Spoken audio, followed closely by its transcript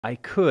I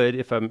could,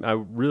 if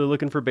I'm really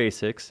looking for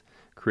basics,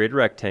 create a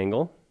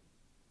rectangle,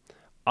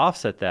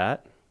 offset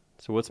that.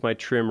 So what's my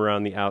trim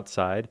around the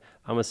outside?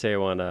 I'm going to say I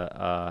want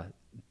a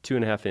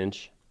 2.5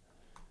 inch,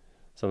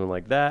 something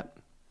like that.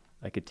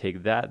 I could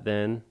take that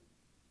then,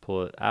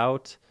 pull it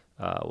out.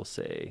 We'll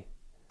say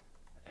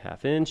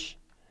 1/2 inch,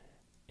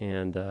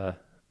 and I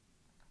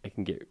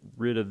can get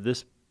rid of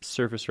this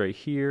surface right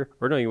here.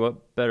 Or no, you know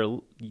what?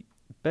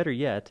 Better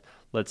yet,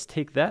 let's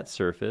take that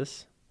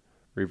surface,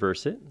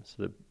 reverse it,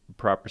 so the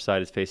proper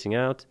side is facing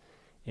out,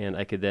 and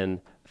I could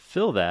then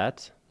fill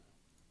that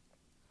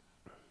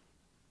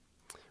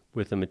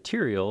with a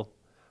material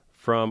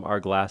from our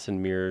glass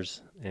and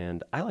mirrors.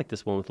 And I like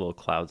this one with little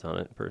clouds on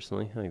it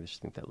personally. I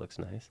just think that looks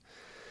nice.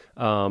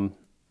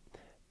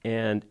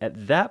 And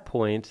at that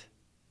point,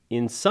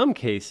 in some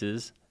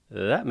cases,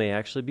 that may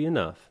actually be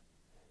enough.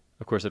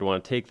 Of course, I'd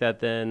want to take that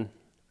then,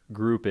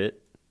 group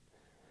it,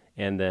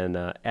 and then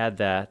add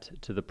that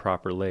to the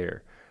proper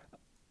layer.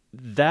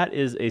 That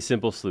is a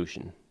simple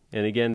solution. And again,